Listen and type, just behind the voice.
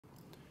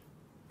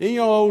And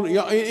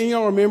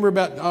y'all remember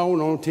about, oh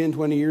no, 10,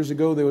 20 years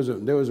ago, there was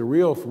a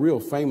real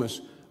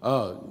famous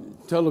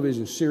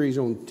television series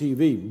on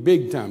TV,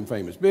 big time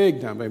famous,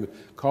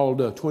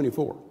 called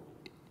 24.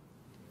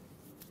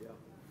 Yeah.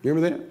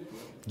 Remember that?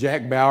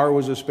 Jack Bauer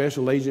was a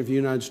special agent for the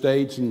United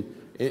States, and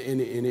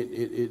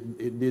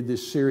it did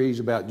this series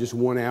about just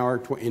 1 hour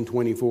in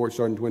 24. It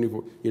started in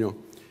 24,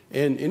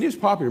 and it's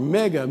popular,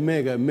 mega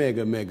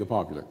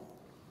popular.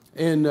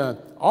 And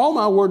all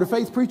my Word of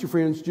Faith preacher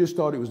friends just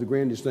thought it was the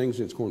grandest thing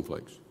since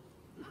cornflakes.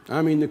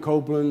 I mean, the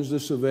Copelands, the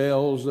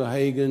Savells, the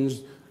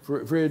Hagans,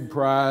 Fred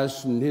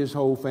Price and his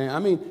whole family. I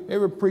mean,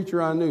 every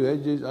preacher I knew, they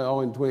just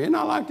all in 20. And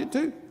I liked it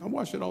too. I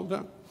watched it all the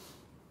time.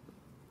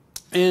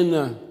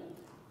 And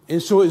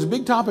so it was a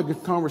big topic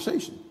of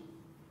conversation.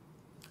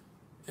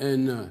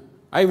 And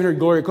I even heard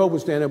Gloria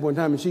Copeland stand up one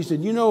time and she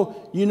said, you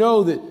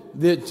know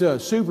that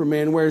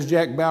Superman wears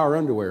Jack Bauer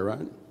underwear,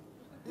 right?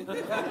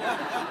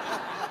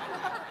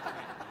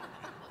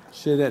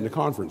 She said that in the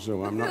conference,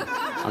 so I'm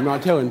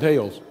not telling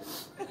tales.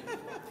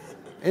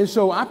 And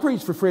so I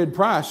preached for Fred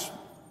Price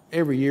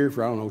every year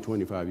for,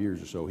 25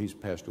 years or so. He's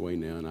passed away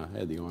now, and I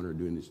had the honor of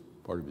doing this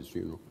part of his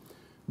funeral.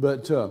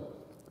 But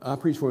I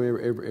preached for him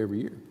every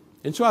year.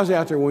 And so I was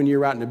out there one year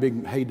right in the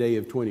big heyday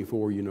of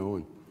 24,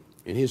 and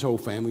his whole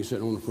family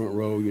sitting on the front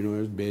row.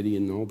 There's Betty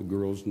and all the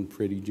girls and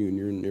Freddie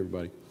Jr. and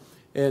everybody.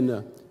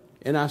 And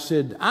I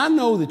said, I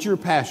know that your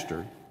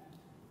pastor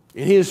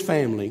and his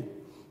family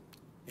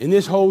and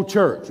this whole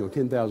church,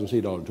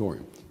 10,000-seat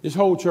auditorium, this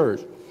whole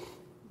church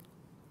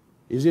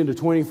is into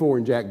 24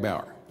 and Jack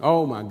Bauer.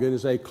 Oh, my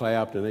goodness, they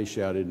clapped and they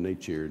shouted and they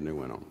cheered and they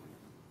went on.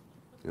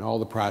 And all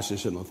the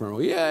Prices sitting on the front row,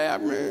 yeah,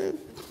 man.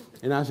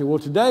 And I said, well,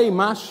 today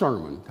my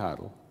sermon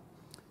title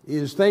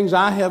is Things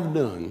I Have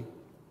Done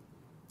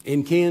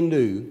and Can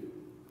Do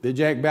that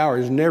Jack Bauer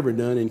has never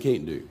done and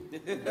can't do.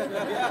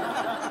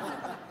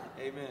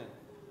 Amen.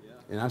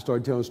 And I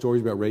started telling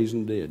stories about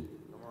raising the dead.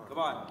 Come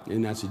on.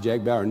 And I said,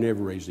 Jack Bauer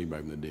never raised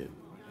anybody from the dead.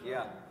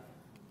 Yeah.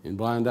 And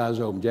blind eyes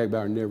open. Jack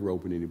Bauer never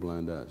opened any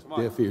blind eyes.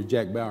 Deaf ears.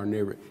 Jack Bauer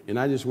never. And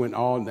I just went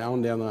on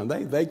down the line.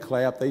 They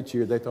clapped. They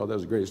cheered. They thought that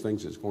was the greatest thing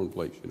since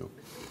cornflakes,